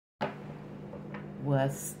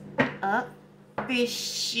What's up,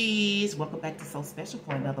 fishies? Welcome back to So Special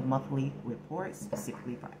for another monthly report,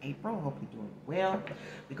 specifically for April. Hope you're doing well.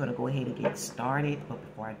 We're going to go ahead and get started. But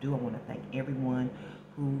before I do, I want to thank everyone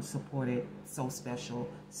who supported So Special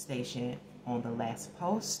Station on the last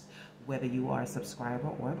post, whether you are a subscriber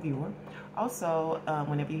or a viewer. Also,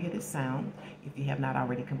 whenever you hear this sound, if you have not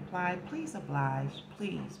already complied, please oblige.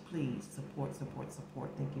 Please support.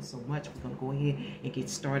 Thank you so much. We're going to go ahead and get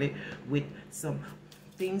started with some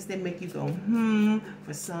things that make you go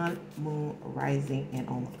for sun, moon, rising, and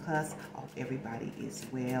on the cusp. Hope everybody is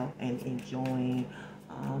well and enjoying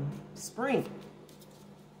spring.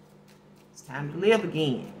 It's time to live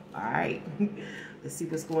again. All right. Let's see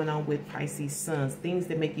what's going on with Pisces suns. Things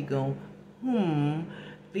that make you go,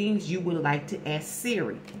 Things you would like to ask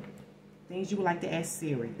Siri. Things you would like to ask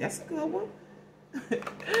Siri. That's a good one.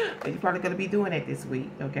 You're probably going to be doing that this week,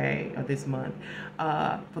 okay, or this month.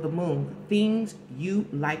 For the moon, things you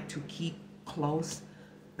like to keep close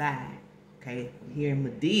by. Okay, I'm here in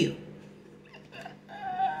Medea.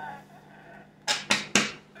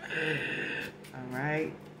 All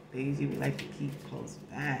right, things you would like to keep close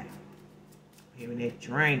by. Hearing that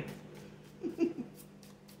drink.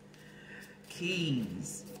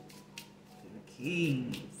 Keys.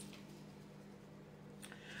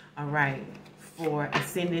 All right. For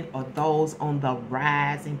ascendant or those on the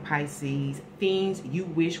rise in Pisces, things you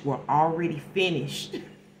wish were already finished.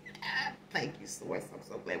 Thank you, Source. I'm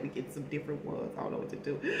so glad we get some different ones. I don't know what to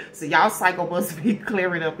do. So y'all cycle must be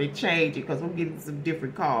clearing up and changing because we're getting some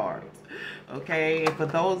different cards. Okay. And for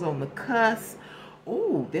those on the cusp,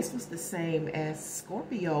 ooh, this was the same as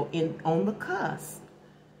Scorpio on the cusp.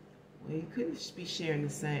 Well, you couldn't be sharing the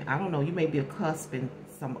same. I don't know. You may be a cusp in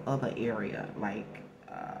some other area, like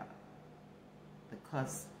the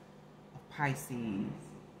cusp of Pisces,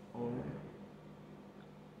 or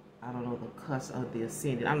I don't know, the cusp of the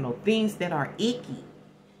ascendant. I don't know. Things that are icky.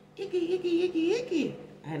 Icky.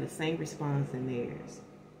 I had the same response in theirs.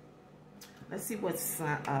 Let's see what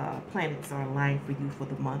planets are aligned for you for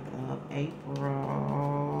the month of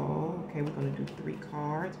April. Okay, we're going to do 3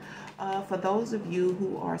 cards. For those of you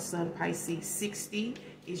who are Sun Pisces, 60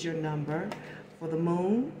 is your number. For the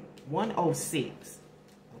moon, 106.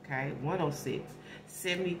 Okay, 106.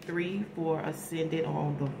 73 for ascendant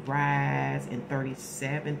on the rise, and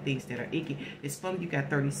 37 things that are icky. It's funny you got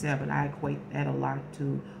 37. I equate that a lot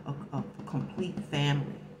to a complete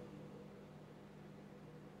family.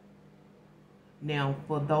 Now,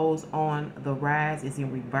 for those on the rise, is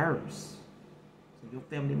in reverse. So your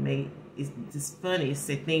family may, it's just funny. It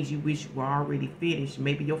said things you wish were already finished.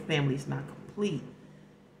 Maybe your family is not complete.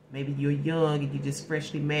 Maybe you're young and you're just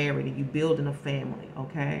freshly married and you're building a family,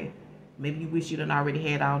 okay? Maybe you wish you done already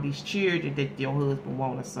had all these children that your husband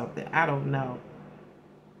wanted or something. I don't know.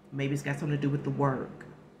 Maybe it's got something to do with the work,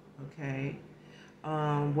 okay?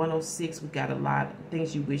 106, we got a lot of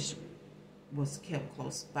things you wish was kept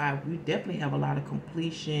close by. We definitely have a lot of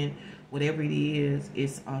completion. Whatever it is,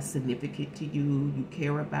 it's significant to you. You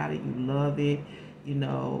care about it. You love it, you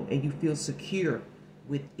know, and you feel secure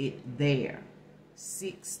with it there.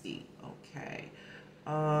 60, okay.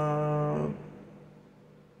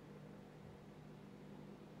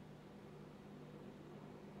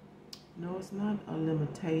 No, it's not a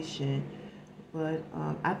limitation, but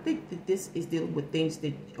I think that this is dealing with things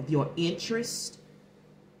that of your interest.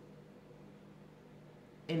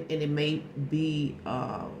 And it may be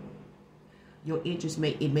your interest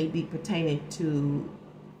may be pertaining to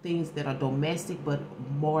things that are domestic, but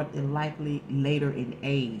more than likely later in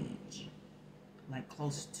age, like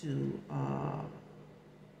close to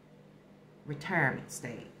retirement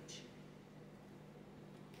stage.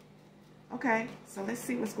 Okay, so let's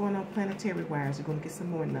see what's going on planetary wise. We're going to get some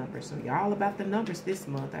more numbers. So y'all about the numbers this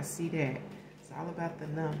month. I see that. It's all about the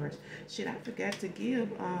numbers. Shit, I forgot to give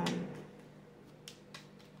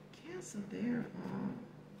Cancer there.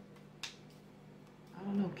 I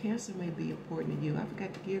don't know. Cancer may be important to you. I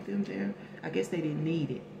forgot to give them there. I guess they didn't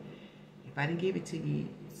need it. If I didn't give it to you,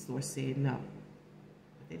 Source said no.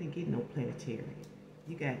 But they didn't get no planetary.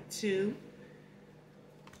 You got 2,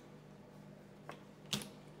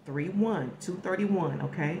 3, 1, 231.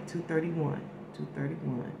 Okay, 231,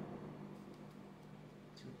 231,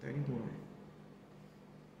 231.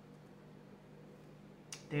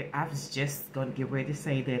 I was just going to get ready to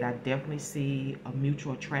say that I definitely see a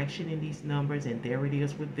mutual attraction in these numbers, and there it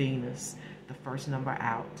is with Venus, the first number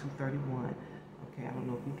out, 231. Okay, I don't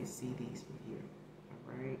know if you can see these from here.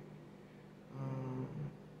 All right.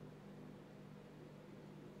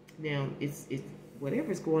 Now, it's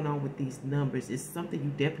whatever's going on with these numbers is something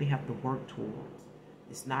you definitely have to work towards.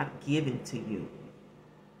 It's not given to you.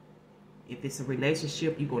 If it's a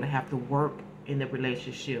relationship, you're going to have to work in the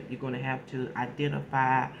relationship. You're going to have to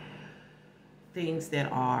identify things that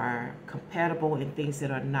are compatible and things that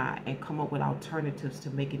are not, and come up with alternatives to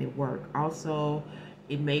making it work. Also,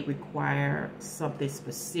 it may require something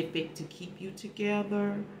specific to keep you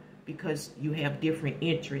together because you have different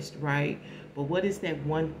interests, right? But what is that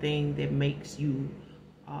one thing that makes you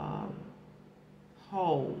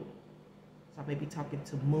whole? So I may be talking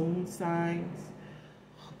to moon signs.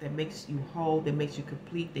 That makes you whole, that makes you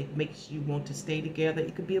complete, that makes you want to stay together.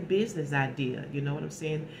 It could be a business idea, you know what I'm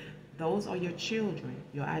saying? Those are your children.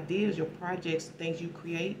 Your ideas, your projects, things you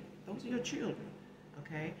create, those are your children,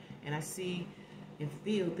 okay? And I see and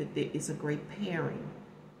feel that it's a great pairing,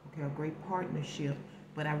 okay, a great partnership.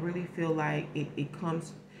 But I really feel like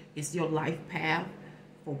it's your life path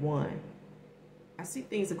for one. I see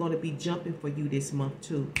things are going to be jumping for you this month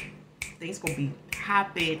too. Things going to be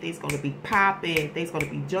hopping, things going to be popping, things going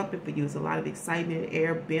to be jumping for you. There's a lot of excitement in the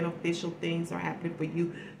air. Beneficial things are happening for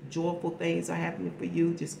you. Joyful things are happening for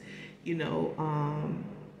you. Just, you know,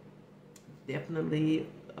 definitely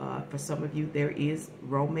for some of you, there is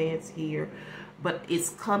romance here. But it's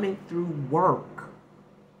coming through work.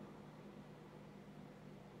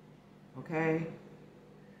 Okay?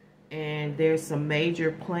 And there's some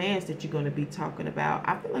major plans that you're going to be talking about.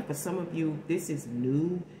 I feel like for some of you, this is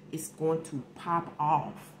new. It's going to pop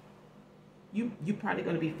off. You're probably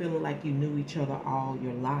going to be feeling like you knew each other all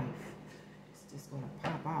your life. It's just going to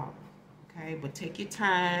pop off. Okay? But take your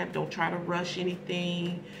time. Don't try to rush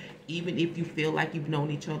anything. Even if you feel like you've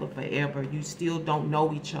known each other forever, you still don't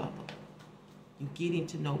know each other. You're getting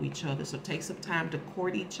to know each other. So take some time to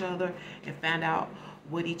court each other and find out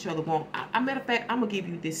what each other want. Matter of fact, I'm going to give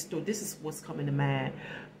you this story. This is what's coming to mind.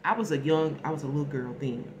 I was a little girl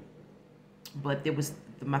then. But there was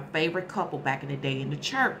my favorite couple back in the day in the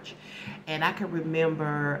church. And I can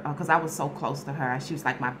remember, because I was so close to her. She was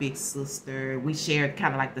like my big sister. We shared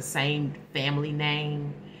kind of like the same family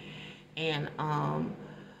name. And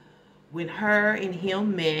when her and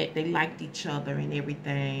him met, they liked each other and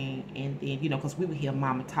everything. And then, you know, because we would hear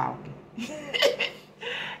mama talking.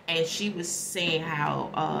 And she was saying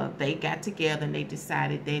how they got together and they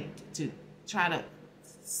decided that to try to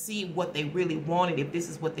see what they really wanted. If this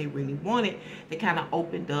is what they really wanted, they kind of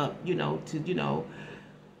opened up, you know, to,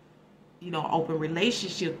 open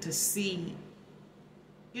relationship to see,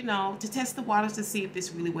 you know, to test the waters to see if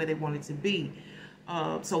this really where they wanted to be.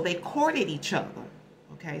 So they courted each other.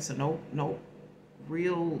 Okay, so no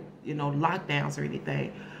real, you know, lockdowns or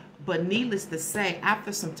anything. But needless to say,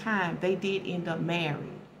 after some time, they did end up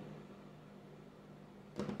married.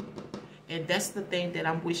 And that's the thing that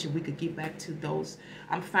I'm wishing we could get back to those.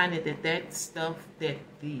 I'm finding that stuff that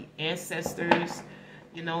the ancestors,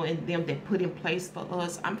 you know, and them that put in place for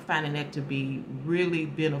us, I'm finding that to be really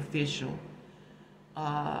beneficial.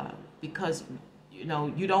 Because, you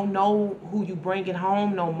know, you don't know who you bringing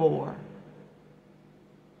home no more.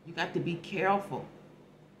 You got to be careful,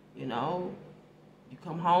 you know. You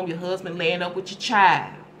come home, your husband laying up with your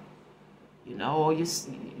child. You know, or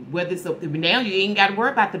whether it's now you ain't got to worry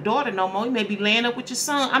about the daughter no more. You may be laying up with your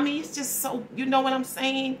son. I mean, it's just so, you know what I'm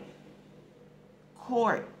saying?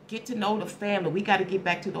 Court, get to know the family. We got to get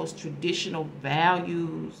back to those traditional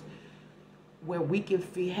values where we can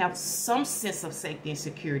have some sense of safety and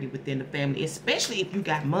security within the family, especially if you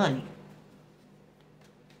got money.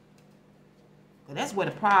 Because that's where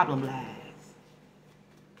the problem lies.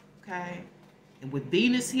 Okay? And with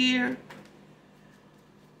Venus here,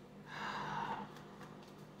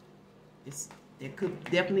 there could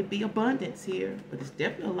definitely be abundance here, but it's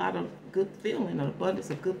definitely a lot of good feeling, an abundance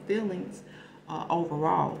of good feelings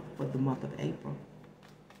overall for the month of April.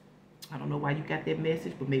 I don't know why you got that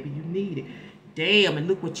message, but maybe you need it. Damn, and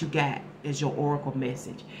look what you got as your oracle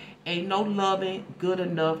message. Ain't no loving good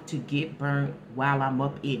enough to get burnt while I'm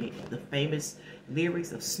up in it. The famous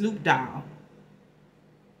lyrics of Snoop Dogg.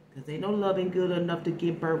 Because ain't no loving good enough to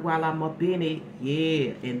get burnt while I'm up in it.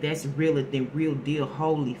 Yeah, and that's really the real deal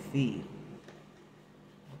holy feel.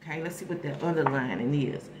 Okay, let's see what the underlining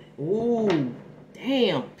is. Ooh,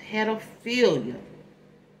 damn, pedophilia.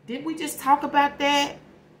 Did we just talk about that?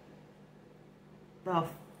 The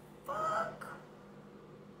fuck?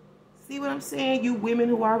 See what I'm saying? You women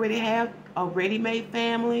who already have a ready-made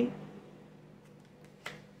family.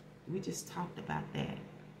 We just talked about that.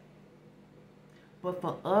 But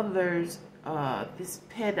for others, this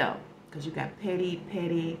pedo, because you got petty,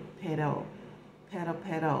 pedo.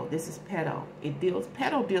 Pedo. This is pedo.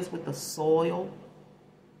 Pedo deals with the soil.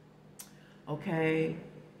 Okay.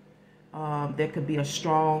 There could be a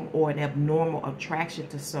strong or an abnormal attraction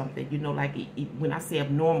to something. You know, like when I say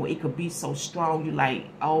abnormal, it could be so strong. You like,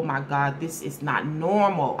 oh my God, this is not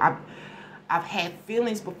normal. I've had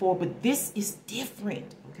feelings before, but this is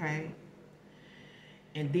different. Okay.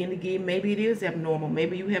 And then again, maybe it is abnormal.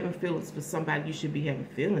 Maybe you having feelings for somebody you should be having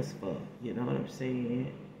feelings for. You know what I'm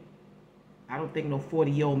saying? I don't think no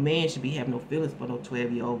 40-year-old man should be having no feelings for no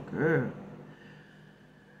 12-year-old girl.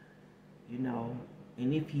 You know.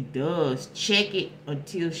 And if he does, check it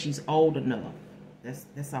until she's old enough.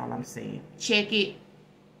 That's all I'm saying. Check it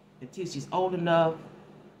until she's old enough.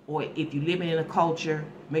 Or if you're living in a culture,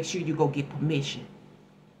 make sure you go get permission.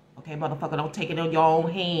 Okay, motherfucker, don't take it on your own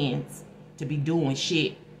hands to be doing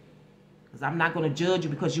shit. Because I'm not going to judge you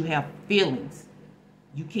because you have feelings.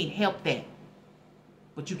 You can't help that.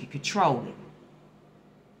 But you can control it.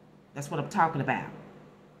 That's what I'm talking about.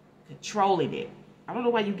 Controlling it. I don't know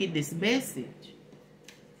why you get this message.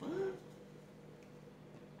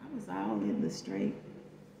 I was all in the straight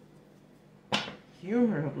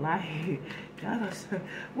humor of life. God,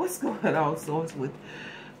 what's going on, source, with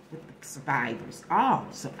the survivors? Oh,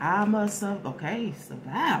 so I'm a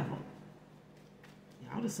survivor.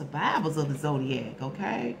 Y'all the survivors of the zodiac,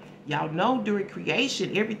 okay? Y'all know during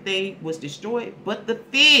creation everything was destroyed but the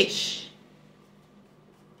fish.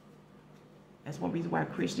 That's one reason why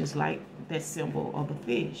Christians like that symbol of the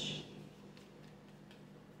fish.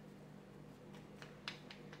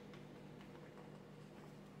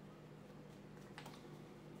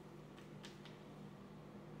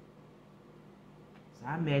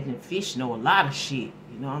 I imagine fish know a lot of shit.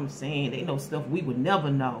 You know what I'm saying? They know stuff we would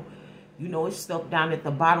never know. You know, it's stuff down at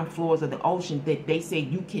the bottom floors of the ocean that they say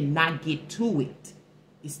you cannot get to it.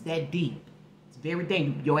 It's that deep. It's very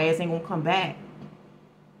dangerous. Your ass ain't gonna come back.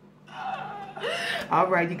 All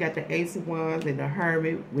right, you got the Ace of Wands and the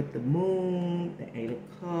Hermit with the Moon, the Eight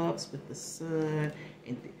of Cups with the Sun,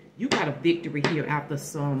 and you got a victory here after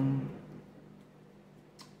some.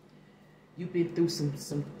 You've been through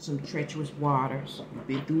some treacherous waters. You've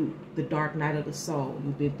been through the dark night of the soul.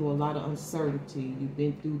 You've been through a lot of uncertainty. You've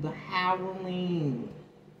been through the howling.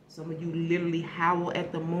 Some of you literally howl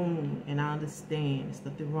at the moon, and I understand. There's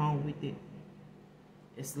nothing wrong with it.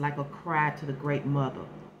 It's like a cry to the great mother.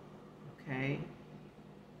 Okay?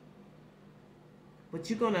 But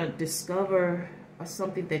you're going to discover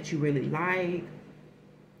something that you really like,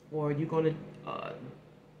 or you're going to...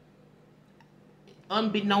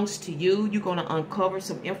 unbeknownst to you, you're going to uncover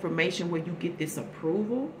some information where you get this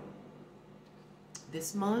approval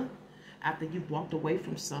this month after you've walked away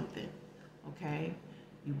from something, okay?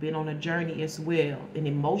 You've been on a journey as well, an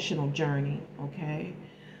emotional journey, okay?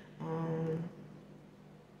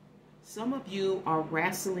 Some of you are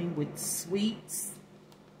wrestling with sweets.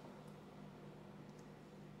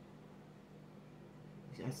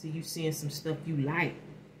 I see you seeing some stuff you like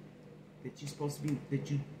that you're supposed to be,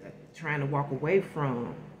 that you trying to walk away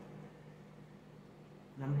from.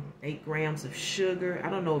 8 grams of sugar.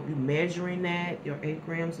 I don't know if you're measuring that, your 8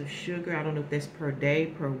 grams of sugar. I don't know if that's per day,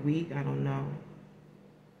 per week. I don't know.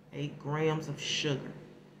 8 grams of sugar.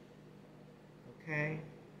 Okay.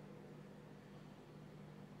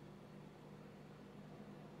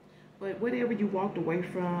 But whatever you walked away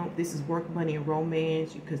from, this is work, money, and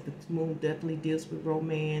romance, because the moon definitely deals with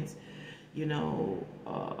romance. You know,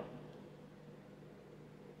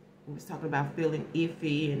 we was talking about feeling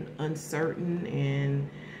iffy and uncertain, and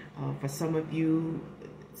for some of you,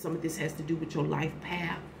 some of this has to do with your life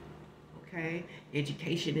path. Okay,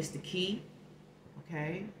 education is the key.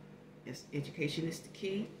 Okay, yes, education is the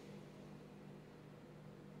key.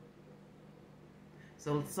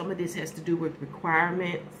 So some of this has to do with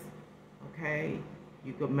requirements. Okay,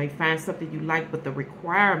 you may find something you like, but the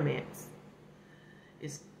requirements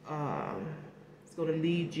is it's going to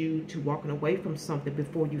lead you to walking away from something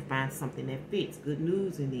before you find something that fits. Good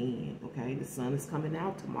news in the end. Okay, the sun is coming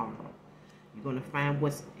out tomorrow. You're going to find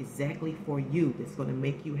what's exactly for you that's going to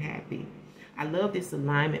make you happy. I love this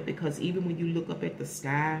alignment because even when you look up at the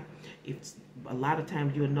sky, it's a lot of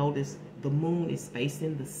times you'll notice the moon is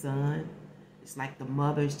facing the sun. It's like the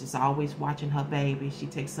mother's just always watching her baby. She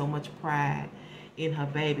takes so much pride in her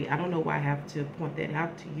baby. I don't know why I have to point that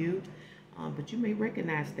out to you, but you may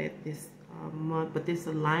recognize that this month. But this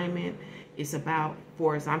alignment is about,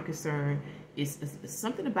 for as I'm concerned, it's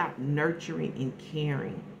something about nurturing and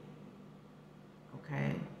caring.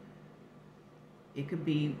 Okay? It could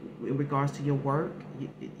be in regards to your work,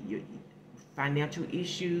 your financial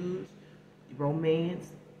issues,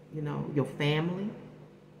 romance, you know, your family.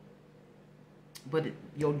 But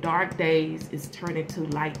your dark days is turning to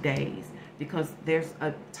light days because there's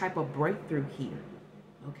a type of breakthrough here,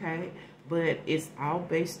 okay? but it's all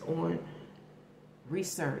based on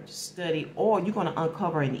research, study, or you're going to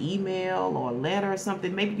uncover an email or a letter or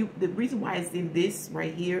something. Maybe you, the reason why it's in this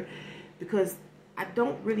right here, because I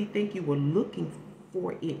don't really think you were looking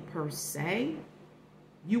for it per se.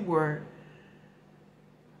 You were,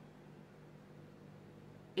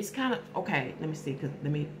 it's kind of, okay, let me see, because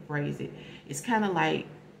let me phrase it. It's kind of like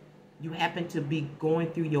you happen to be going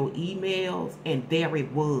through your emails and there it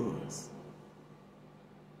was.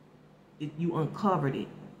 You uncovered it.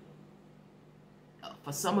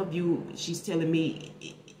 For some of you, she's telling me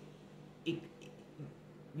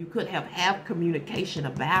you could have communication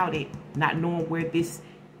about it, not knowing where this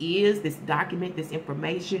is, this document, this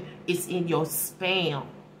information. It's in your spam.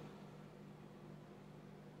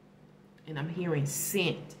 And I'm hearing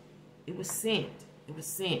sent. It was sent. It was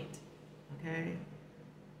sent. Okay?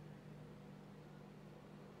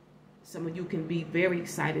 Some of you can be very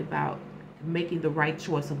excited about making the right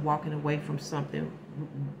choice of walking away from something,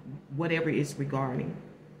 whatever it's regarding,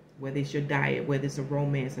 whether it's your diet, whether it's a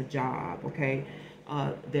romance, a job, okay?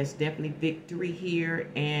 There's definitely victory here,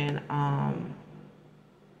 and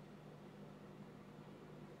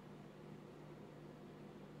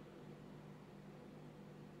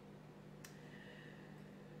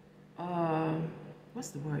what's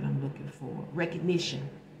the word I'm looking for? Recognition.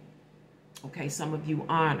 Okay, some of you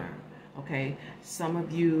honor. Okay, some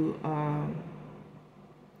of you,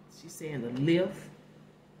 she's saying the lift.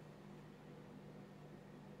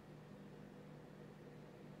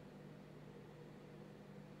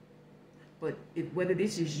 But whether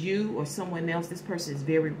this is you or someone else, this person is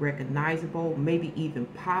very recognizable, maybe even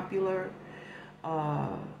popular.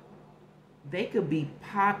 They could be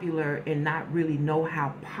popular and not really know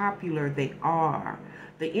how popular they are.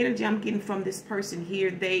 The energy I'm getting from this person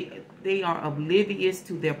here, they are oblivious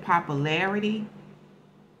to their popularity.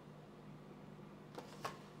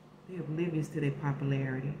 They're oblivious to their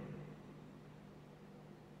popularity.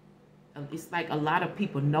 It's like a lot of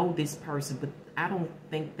people know this person, but I don't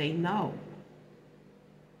think they know.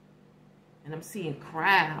 And I'm seeing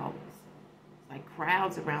crowds, like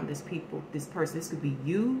crowds around this person. This could be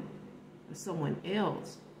you or someone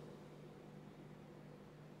else.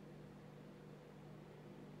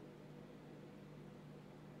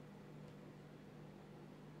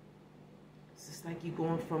 It's like you're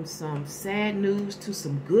going from some sad news to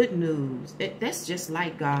some good news. That's just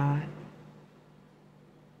like God.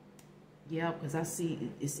 Yeah, because I see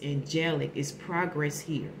it's angelic. It's progress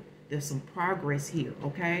here. There's some progress here,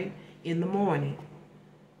 okay? In the morning.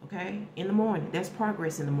 Okay? In the morning. That's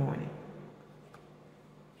progress in the morning.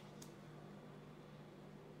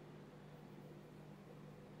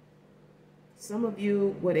 Some of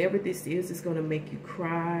you, whatever this is going to make you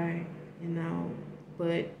cry, you know,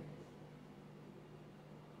 but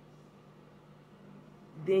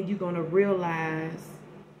then you're going to realize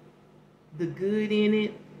the good in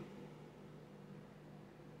it.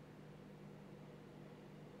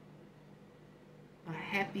 A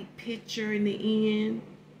happy picture in the end.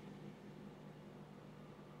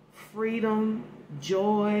 Freedom,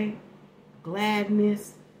 joy,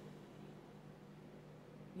 gladness.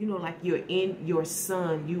 You know, like you're in your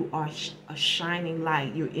sun. You are a shining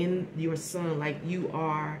light. You're in your sun, like you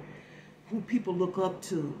are who people look up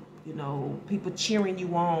to. You know, people cheering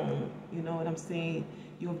you on. You know what I'm saying?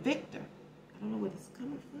 You're a victor. I don't know where this is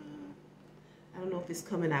coming from. I don't know if it's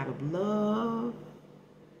coming out of love.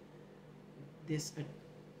 This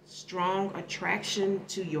strong attraction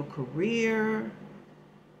to your career,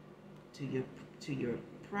 to your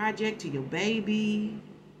project, to your baby.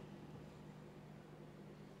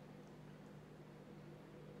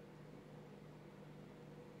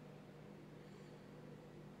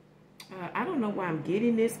 I don't know why I'm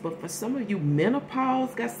getting this, but for some of you,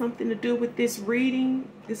 menopause got something to do with this reading,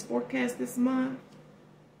 this forecast this month.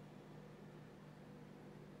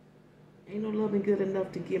 Ain't no loving good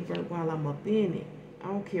enough to give birth while I'm up in it. I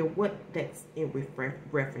don't care what that's in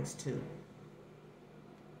reference to. It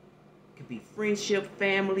could be friendship,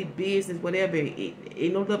 family, business, whatever.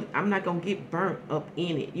 Ain't no love. I'm not going to get burnt up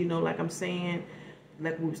in it. You know, like I'm saying,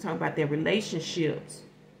 like we was talking about their relationships.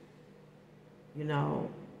 You know,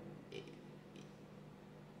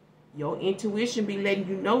 your intuition be letting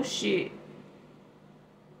you know shit.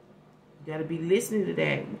 You got to be listening to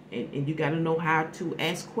that. And you got to know how to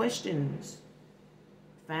ask questions.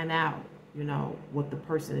 Find out, you know, what the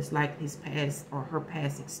person is like, his past or her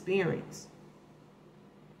past experience.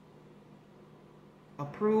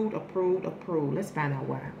 Approved, approved, approved. Let's find out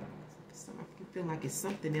why. I feel like it's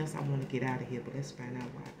something else I want to get out of here, but let's find out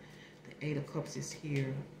why. The Eight of Cups is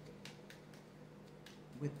here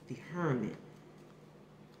with the Hermit.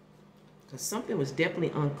 Because something was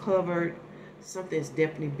definitely uncovered. Something's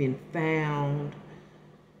definitely been found.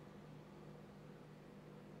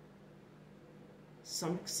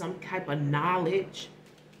 Some type of knowledge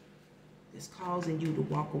is causing you to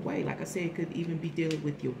walk away. Like I said, it could even be dealing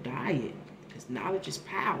with your diet, because knowledge is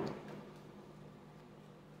power.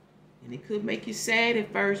 And it could make you sad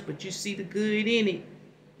at first, but you see the good in it.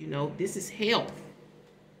 You know, this is health.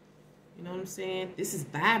 You know what I'm saying? This is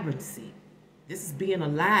vibrancy. This is being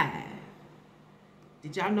alive.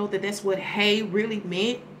 Did y'all know that that's what hey really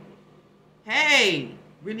meant? Hey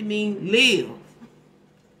really mean live.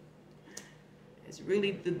 It's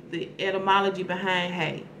really the etymology behind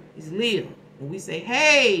hey is live. When we say,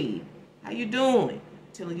 hey, how you doing?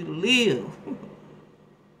 Telling you to live.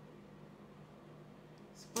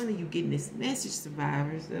 It's funny you getting this message,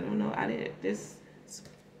 survivors. I don't know. This is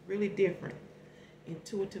really different.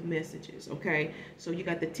 Intuitive messages, okay? So you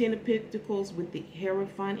got the Ten of Pentacles with the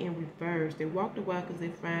Hierophant in reverse. They walked a while because they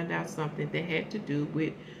found out something that had to do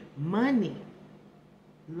with money,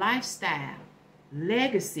 lifestyle,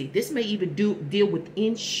 legacy. This may even deal with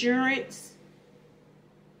insurance,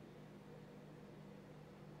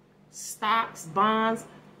 stocks, bonds,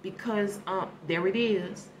 because there it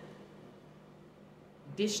is.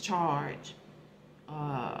 Discharge,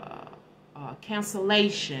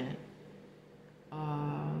 cancellation,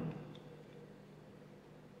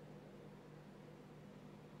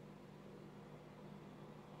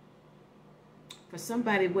 for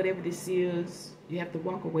somebody, whatever this is, you have to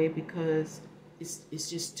walk away because it's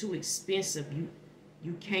just too expensive.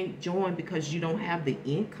 You can't join because you don't have the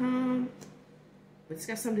income. But it's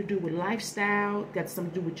got something to do with lifestyle, got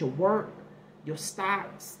something to do with your work, your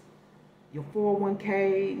stocks, your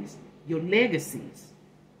 401ks, your legacies,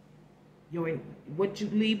 what you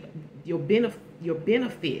leave, your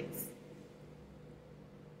benefits.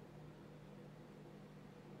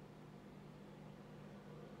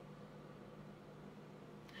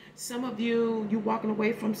 Some of you walking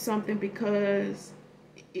away from something because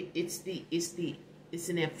it's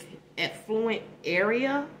an affluent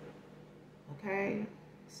area. Okay,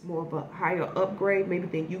 it's more of a higher upgrade maybe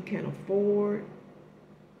than you can afford.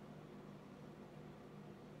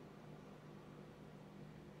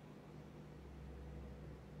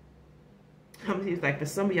 It's like for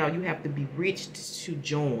some of y'all, you have to be rich to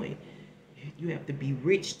join. You have to be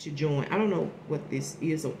rich to join. I don't know what this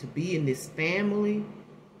is, or to be in this family.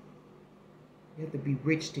 You have to be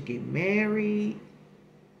rich to get married.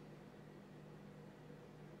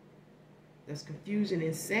 There's confusion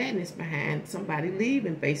and sadness behind somebody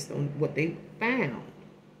leaving based on what they found,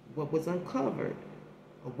 what was uncovered,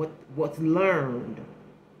 or what's learned.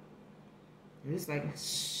 And it's like,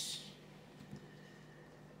 shh.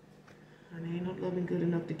 Honey, ain't no loving good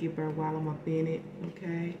enough to get burned while I'm up in it,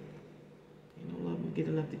 okay? Ain't no loving good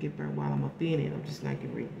enough to get burned while I'm up in it. I'm just not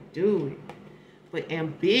getting ready to do it. But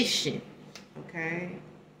ambition, okay,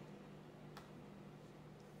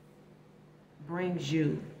 brings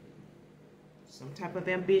you some type of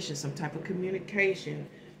ambition, some type of communication,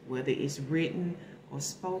 whether it's written or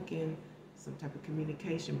spoken. Some type of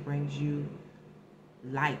communication brings you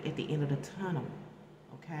light at the end of the tunnel,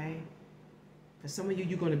 okay? For some of you,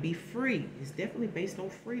 you're going to be free. It's definitely based on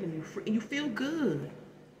freedom. You're free, and you feel good.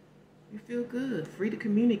 You feel good. Free to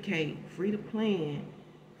communicate, free to plan,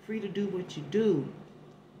 free to do what you do,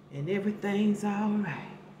 and everything's all right.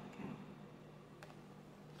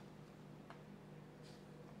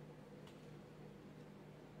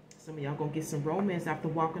 Some of y'all gonna get some romance after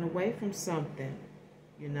walking away from something,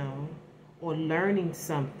 you know, or learning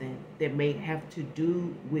something that may have to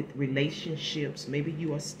do with relationships. Maybe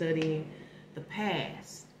you are studying the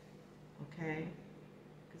past, okay?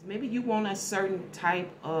 Because maybe you want a certain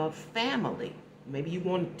type of family. Maybe you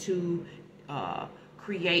want to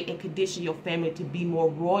create and condition your family to be more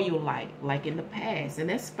royal-like in the past, and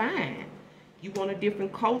that's fine. You want a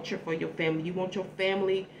different culture for your family. You want your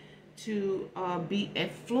family to be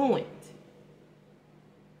affluent.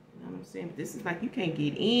 You know what I'm saying? This is like you can't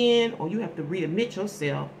get in, or you have to readmit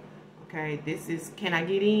yourself. Okay, this is, can I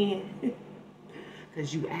get in?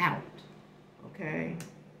 Because you out. Okay.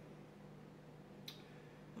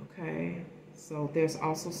 Okay. So there's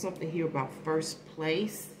also something here about first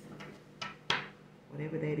place.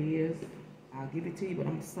 Whatever that is, I'll give it to you, but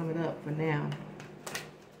I'm gonna sum it up for now.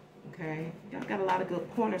 Okay. Y'all got a lot of good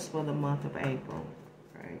pointers for the month of April.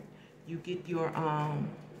 Right. You get your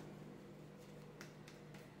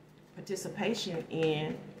participation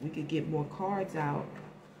in, we could get more cards out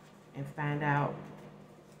and find out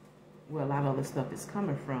where a lot of other stuff is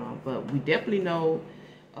coming from. But we definitely know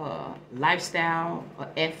lifestyle,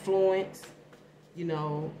 affluence, you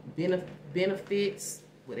know, benefits,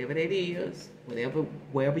 whatever that is,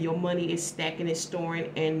 wherever your money is stacking and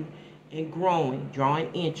storing and growing,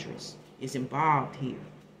 drawing interest is involved here.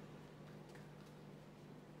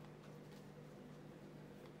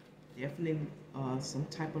 Definitely some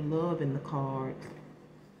type of love in the card.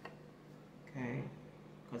 Okay.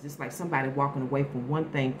 Because it's like somebody walking away from one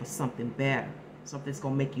thing for something better. Something that's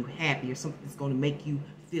going to make you happy, or something that's going to make you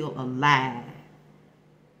feel alive.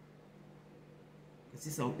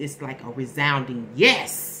 It's like a resounding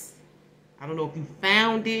yes. I don't know if you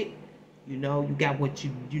found it. You know, you got what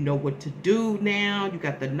you know what to do now. You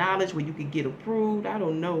got the knowledge where you can get approved. I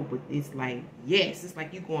don't know, but it's like yes. It's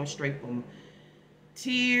like you going straight from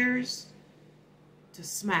tears to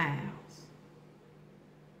smiles.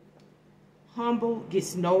 Humble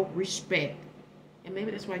gets no respect. And maybe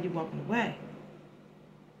that's why you're walking away.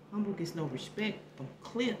 Humble gets no respect from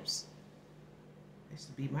clips. This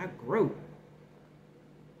to be my group.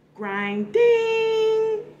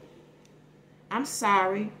 Grinding. I'm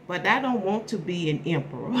sorry, but I don't want to be an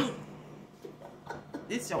emperor.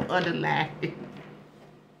 This your underlying.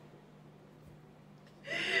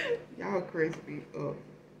 Y'all crazy me up.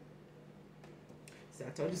 So I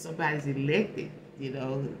told you somebody's elected. You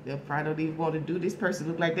know, they probably don't even want to do this. Person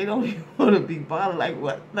look like they don't even want to be bothered. Like,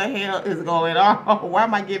 what the hell is going on? Why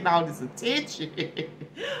am I getting all this attention?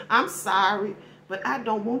 I'm sorry, but I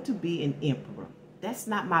don't want to be an emperor. That's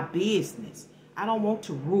not my business. I don't want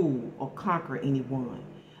to rule or conquer anyone.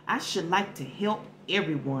 I should like to help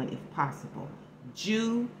everyone if possible.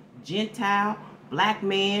 Jew, Gentile, black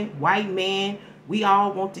man, white man, we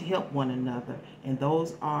all want to help one another. And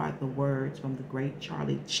those are the words from the great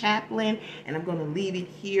Charlie Chaplin. And I'm going to leave it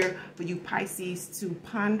here for you Pisces to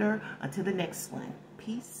ponder. Until the next one.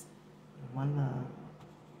 Peace and one love.